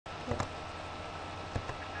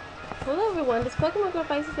Hello everyone, this Pokemon Girl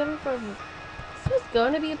 567 from this was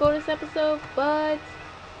going to be a bonus episode, but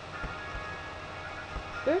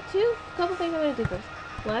there are a couple things I'm going to do first.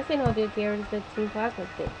 Last thing I'll do here is the Team Plasma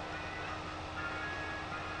thing.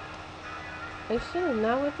 I should have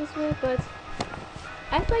not went this way, but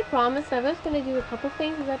as I promised, I was going to do a couple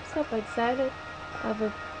things this episode, but I decided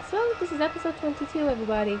so this is episode 22,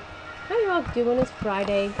 everybody. How you all doing? It's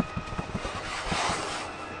Friday.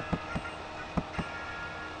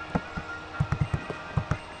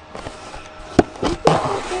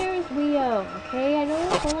 Ferris Wheel, okay? I know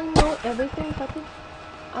I don't know everything, but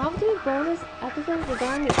I'll do bonus episodes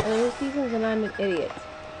regarding the other seasons and I'm an idiot.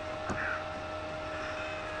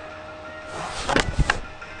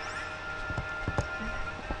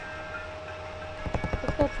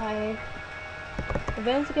 I'm so tired.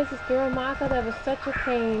 Events against this girl Maka, that was such a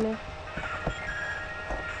pain.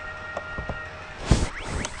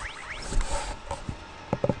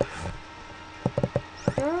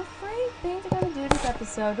 There are 3 things I'm gonna do this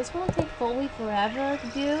episode. This won't take fully forever to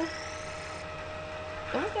do.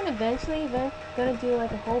 I'm gonna eventually gonna do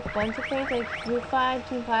like a whole bunch of things like Blue 5,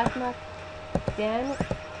 Team Plasma, then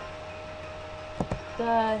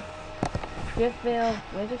the Driftvale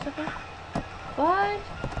Bridge or something. But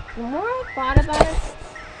the more I thought about it,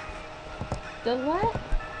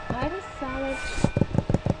 I decided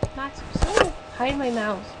not to sort of hide my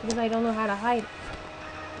mouse because I don't know how to hide it.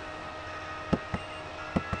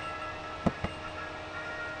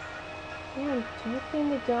 Yeah, I'm taking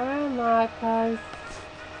the drama because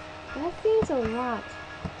that seems a lot.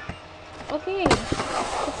 Okay, the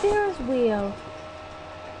Ferris Wheel.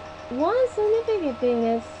 One significant thing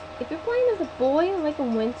is, if you're playing as a boy, like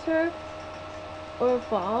in winter or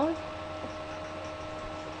fall,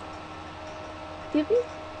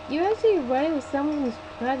 you're actually riding with someone who's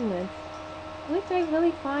pregnant, which I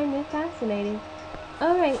really find it fascinating.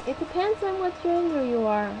 Alright, it depends on what gender you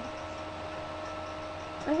are.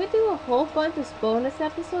 I'm gonna do a whole bunch of bonus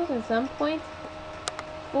episodes at some point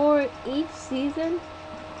for each season,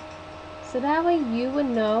 so that way you would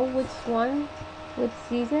know which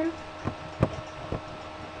season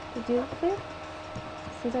to do with.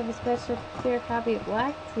 Since I have a special clear copy of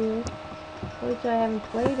Black 2, which I haven't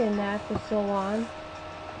played in that for so long.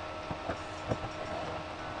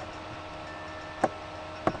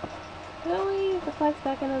 Really reflects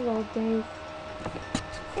back in those old days.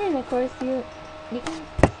 And of course you can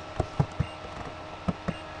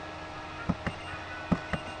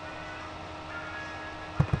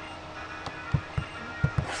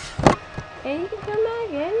and you can come back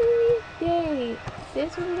any day.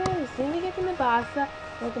 This will be done as soon as you get to Nabasa.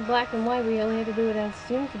 Like in Black and White, we only have to do it as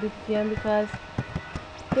soon as we beat the gym because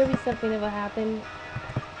there'll be something that will happen,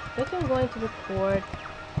 which I'm going to record.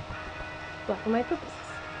 But for my purposes.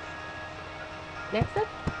 Next up,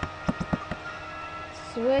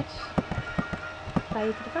 switch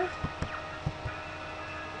side to the front.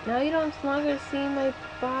 Now you don't longer see my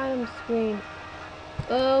bottom screen.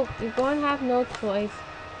 Oh, you're going to have no choice.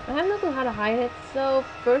 I have no clue how to hide it, so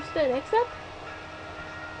first and next up,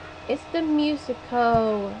 it's the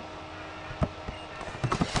Musico.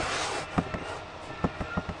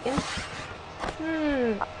 Yes.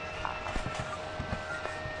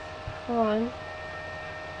 Hold on.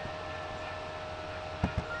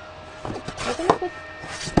 I'm gonna put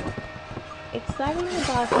exciting in the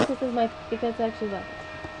box because I actually love it.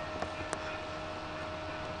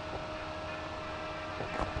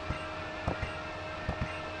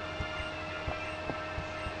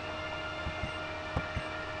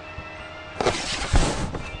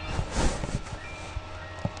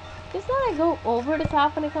 Just not I go over the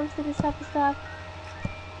top when it comes to this type of stuff.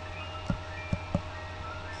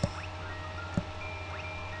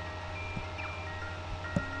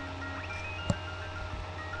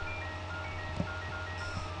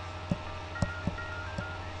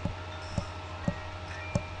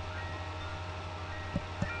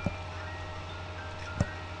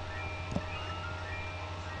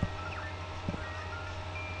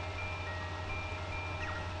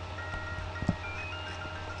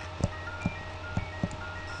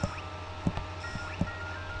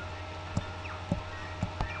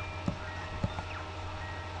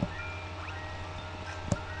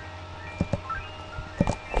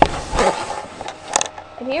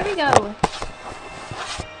 And here we go.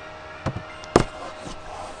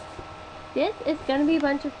 This is gonna be a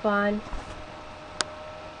bunch of fun.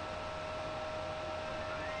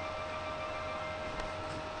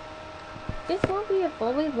 This won't be a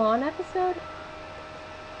fully long episode.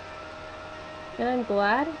 And I'm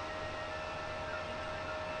glad.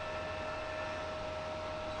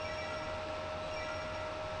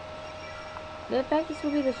 The fact this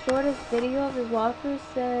will be the shortest video of this walkthrough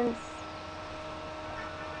since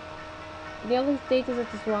the only stages of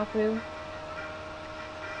this walkthrough.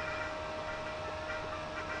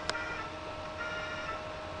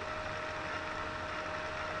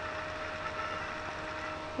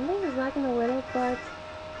 I think it's lagging a little, but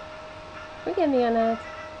forgive me on that.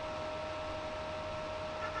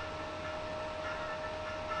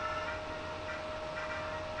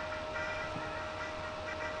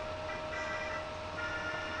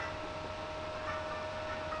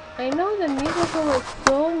 I know the musical is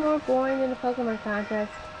so more boring than the Pokemon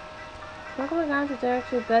contest. Pokemon contests are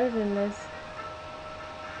actually better than this,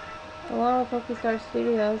 along with Pokestar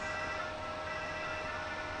Studios.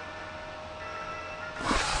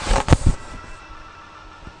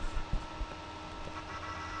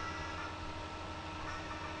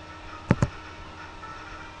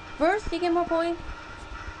 First, you get more points.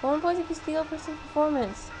 More points if you steal a person's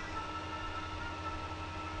performance.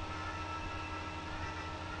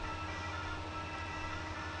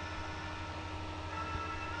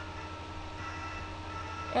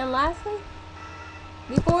 And lastly,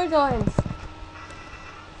 before joins.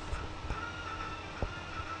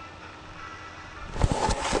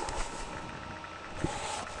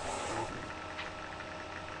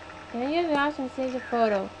 And you have the option to save your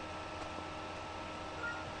photo.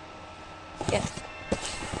 Yes.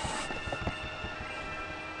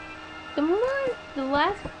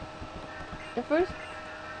 The first.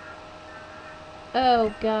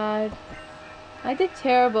 Oh God, I did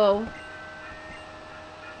terrible.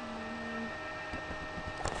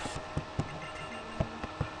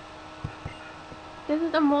 This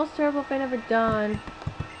is the most terrible thing I've ever done.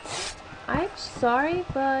 I'm sorry,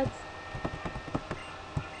 but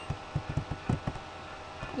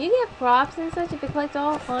you get props and such if you collect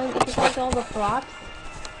all the props.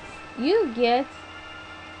 You get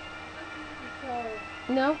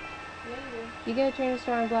no. You get a trainer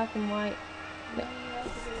star in black and white. No.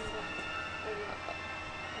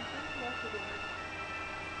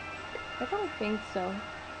 I don't think so.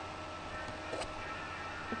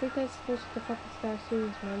 I think that's supposed to fucking Star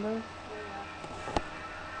Series, remember?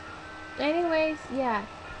 Yeah. Anyways, yeah.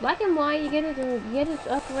 Black and white, you get it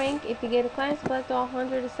up rank if you get a class collect all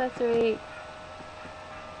 100 accessory.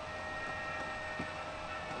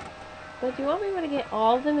 But you won't be able to get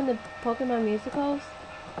all of them in the Pokemon musicals.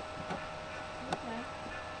 Okay.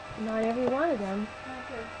 Not every one of them.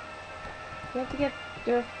 Okay. You have to get,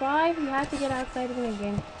 there are 5 you have to get outside of the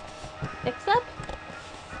game. Except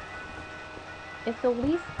it's the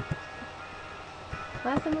least.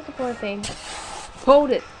 Last and most important thing. Hold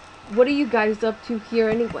it! What are you guys up to here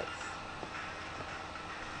anyways?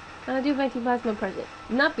 I do my team plasma present.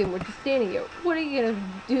 Nothing, we're just standing here. What are you gonna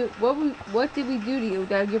do? What did we do to you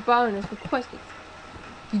that you're bothering us with questions?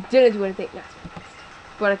 You didn't do anything, that's right.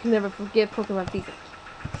 But I can never forgive Pokemon Visa.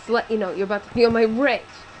 Just to let you know, you're about to feel my rage.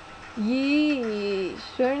 Yee,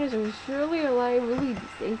 shyness are surely a liability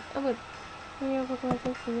these days. I'm gonna Pokemon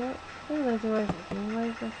things for that. I don't like the right thing. Why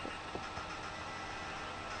is that?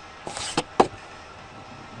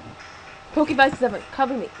 Pokemon 7,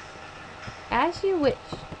 cover me. As you wish.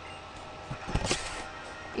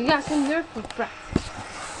 You got some nerve for frats.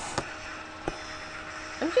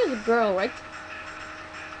 I'm sure it's a girl, right?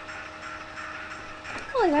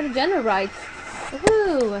 Oh, I got a gender rights.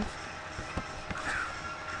 Woohoo!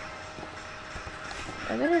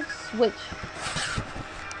 I better switch.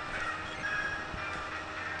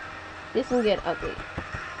 This will get ugly.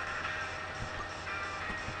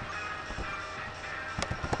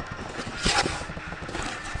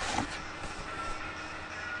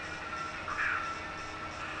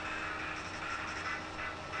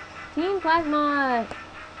 Team Plasma!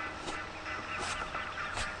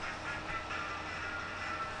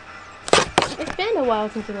 It's been a while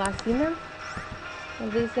since we last seen them.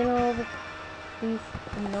 At least they know these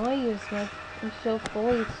annoy you so much and show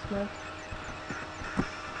fully so much.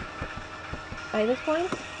 By this point,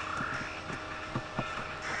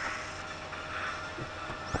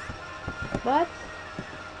 but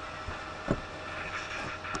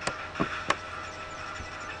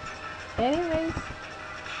anyways,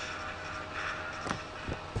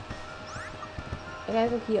 I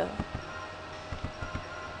guys are here.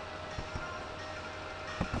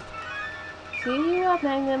 See you up,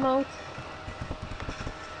 Magnet Mode.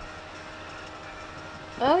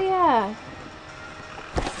 Oh yeah.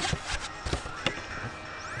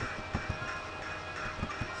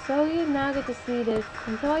 So you now get to see this.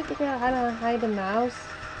 Until I figure out how to hide the mouse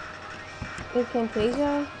with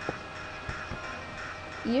Camtasia,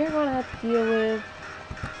 you're gonna have to deal with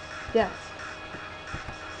death.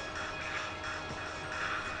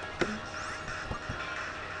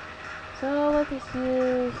 So let's just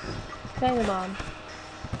use Bang Bomb.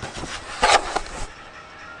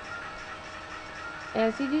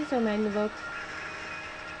 As you do so, Magnavox.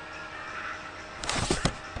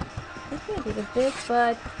 This might be the big,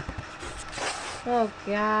 but oh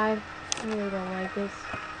god, I really don't like this.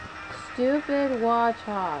 Stupid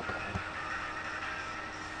Watchhog.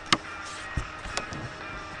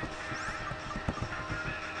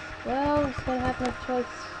 Well, I'm just gonna have no choice.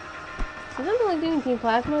 So I'm only doing Team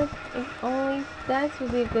Plasma, only that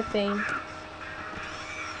would be a good thing.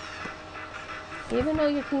 Even though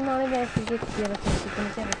your team on advance, you get the other things, you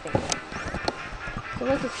finish everything. So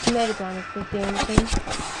let's just Megatron if we do anything.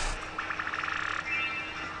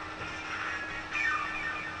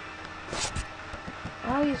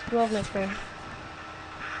 I'll use 12 next turn.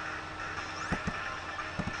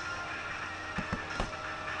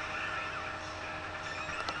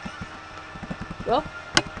 Well.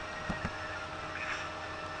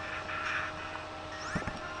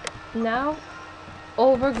 Now,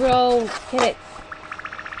 overgrow hits.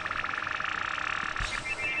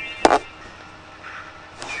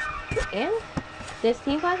 And this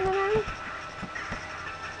Team Plasma man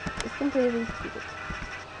is completely stupid.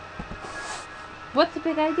 What's the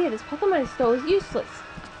big idea? This Pokemon still is useless.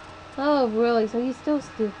 Oh, really? So you still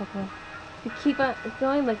steal Pokemon? You keep on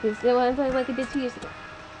going like this. It won't play like it did 2 years ago.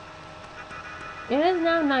 It is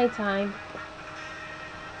now nighttime.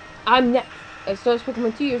 I'm next. I started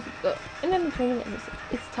Pokemon 2 years ago, and I've been training ever since.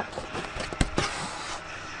 It's tough.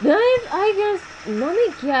 Then I guess, let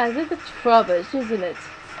me guess, it's a Trubbish, isn't it?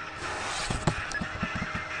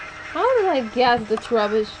 How did I guess the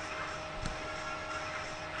Trubbish?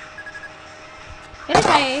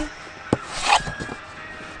 Okay.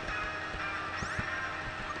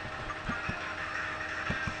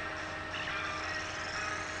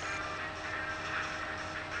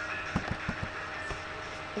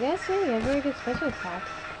 I guess maybe a very good special attack.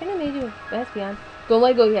 Kinda made you a Espeon. Don't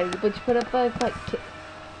let go yet, but you put up a fight kit.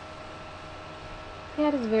 Yeah,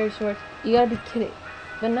 it is very short. You gotta be kidding.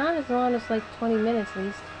 But not as long as like 20 minutes at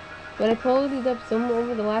least. When I pulled it up somewhere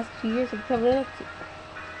over the last 2 years, I've covered it up to.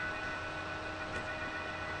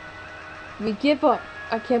 We give up.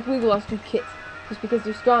 I can't believe we lost 2 kits. Just because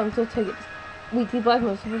they're strong, so take it. We Team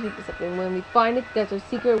Plasma is supposed to do something. When we find it, that's our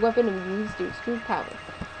secret weapon and we use it to its true power.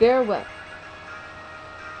 Farewell.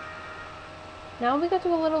 Now we got to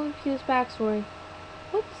a little bit of his backstory.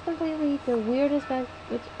 Which is completely the weirdest back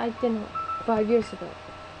which I didn't know 5 years ago.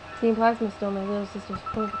 Team Plasma stole my little sister's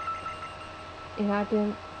program. It had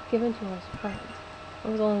been given to us friends. I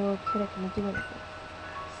was the only little kid I couldn't do anything.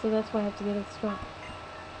 So that's why I have to get it strong.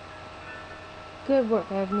 Good work.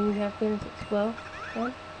 I have new half clearances. Well,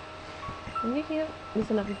 then, when you hear,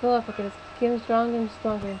 listen up, you feel if I get getting stronger and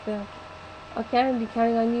stronger and fail. I can't be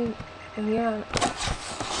counting on you from here on.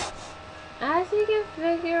 As you can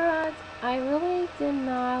figure out, I really did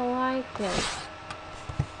not like it.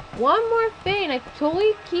 One more thing, I forgot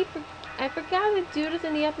to do this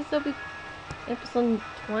in the episode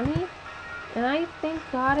 20, and I thank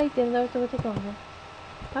God I did, so it would take longer.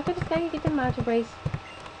 After this guy, you get the Macho Brace.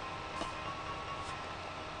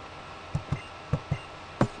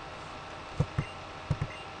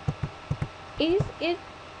 It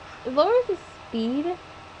lowers the speed,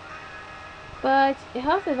 but it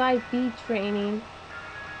helps with IB training.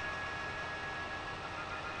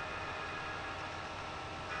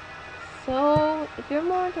 So, if you're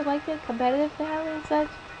more into like the competitive battle and such,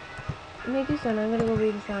 you may do so. Now I'm gonna go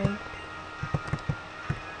redesign.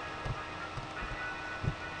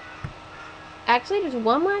 Actually, there's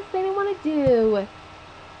one last thing I want to do.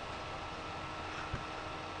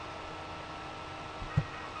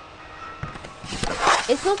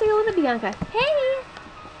 It's supposed to go with Bianca. Hey!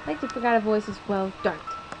 I just forgot her voice as well. Darn it.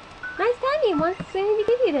 Nice timing. What's saying to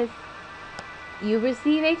give you this? You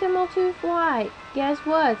receive HML2 fly. Guess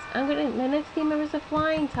what? My next team member is a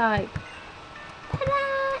flying type.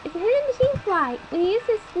 Ta-da! It's a hidden machine fly. When you use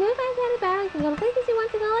this smooth outside of battle, you can go places you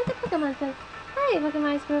want to go like the Pokemon says. Hi,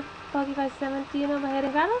 Pokemon Expert Poke57. Do you know about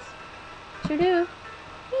hidden battles? Sure do.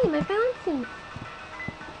 Hey, my balancing.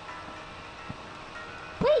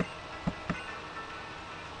 Wait!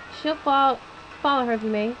 She'll follow her if you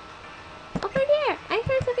may. Over there! I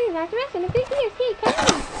heard something in that direction. A big deer. See, come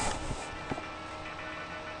on!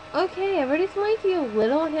 Okay, I've already explained to you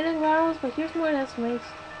little hidden battles, but here's more estimates.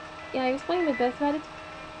 Yeah, I explained my best about it.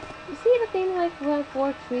 You see the thing like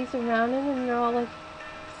 4 trees around it and they're all like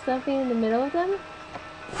something in the middle of them?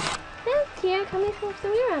 That's here coming from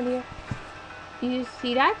somewhere around here. Do you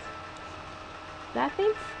see that? That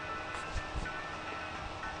thing?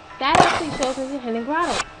 That actually shows us a hidden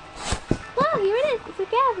grotto. Wow, here it is. It's a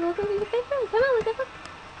gas. Welcome to the big room. Come on, let's have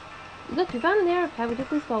Look, you found an arrow path. Would you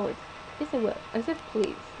please follow it? Yes, I will. I said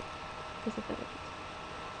please. Yes, I said it.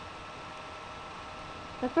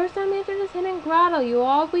 The first time you enter this hidden grotto, you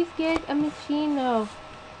always get a machino.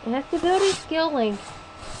 It has the ability Skilling.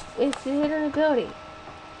 It's a hidden ability.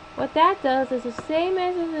 What that does is the same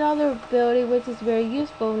as his other ability, which is very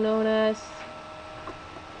useful, known as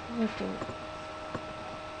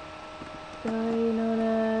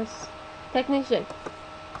Technician.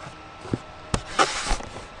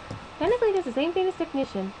 Technically, that's the same thing as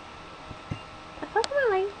Technician. A Pokemon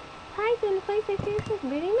like hides in a place like this is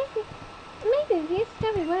really amazing. Amazing! He has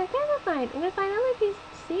discovered what I cannot find. I'm gonna find other pieces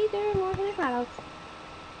to see there are more hidden grottos.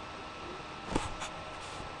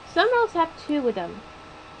 Some roads have 2 with them.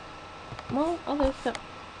 Well, others don't.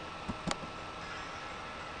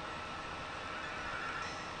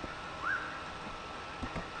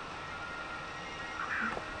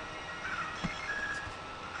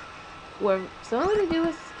 So all I'm going to do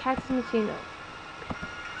is catch the machino.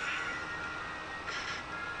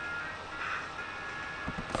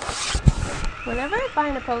 Whenever I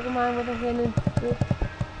find a Pokemon with a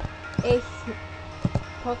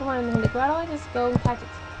Pokemon in the hidden grotto, I just go and catch it.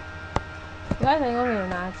 You guys know me or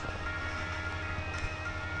not?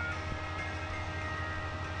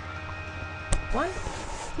 One,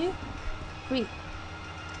 2, 3.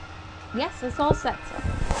 Yes, it's all set.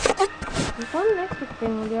 There's one extra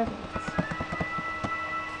thing on the other ones.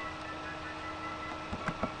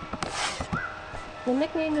 The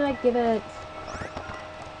nickname that I give it,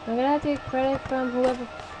 I'm gonna have to take credit from whoever.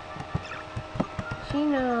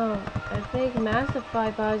 Chino. I think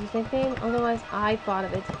Masterify thought it was his nickname, otherwise I thought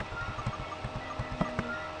of it.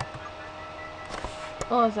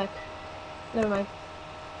 Oh, it's like, never mind.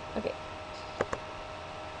 Okay.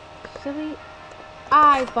 Silly.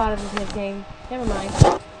 I thought of his nickname. Never mind.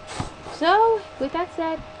 So, with that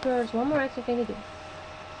said, there's one more extra thing to do.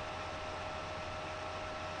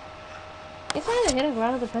 It's kind of hidden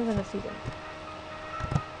grotto, depends on the season.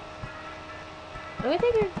 I'm gonna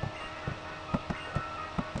take your...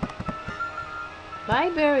 Bye,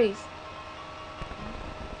 berries.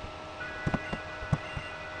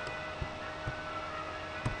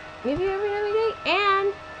 Give you every day,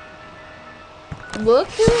 and... Look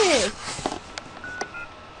at this!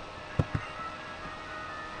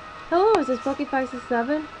 Hello, is this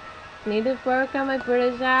Poke567? Need to work on my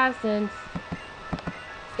British accent.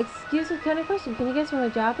 Excuse me, kind of question. Can you guess what my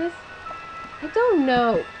job is? I don't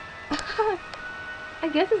know. I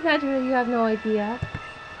guess it's natural you have no idea.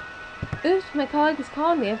 Oops, my colleague is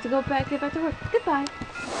calling me. I have to get back to work. Goodbye.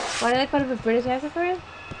 Why did I put up a British accent for him?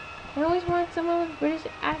 I always want someone with a British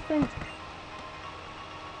accent.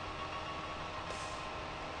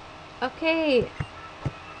 Okay.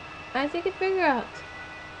 I think I can figure out.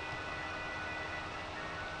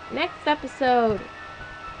 Next episode.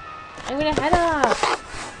 I'm gonna head off.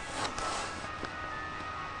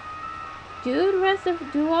 Do the rest of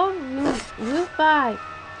Route 5.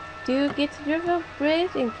 Do get to Driftwood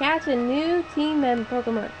Bridge and catch a new team member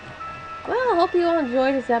Pokemon. Well, I hope you all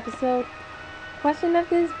enjoyed this episode. Question of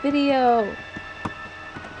this video.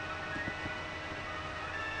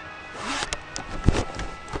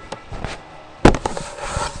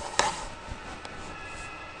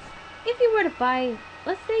 If you were to buy,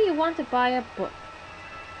 let's say you want to buy a book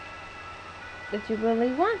that you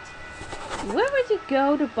really want, where would you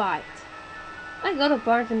go to buy it? I go to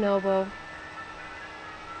Barnes & Noble.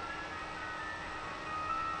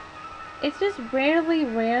 It's just rarely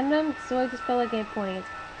random, so I just felt like pointing it.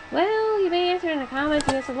 Well, you may answer in the comments,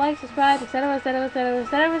 you guys like, subscribe, etc., etc., etc.,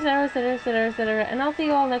 etc., etc., etc., etc., etc., and I'll see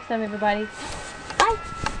you all next time, everybody.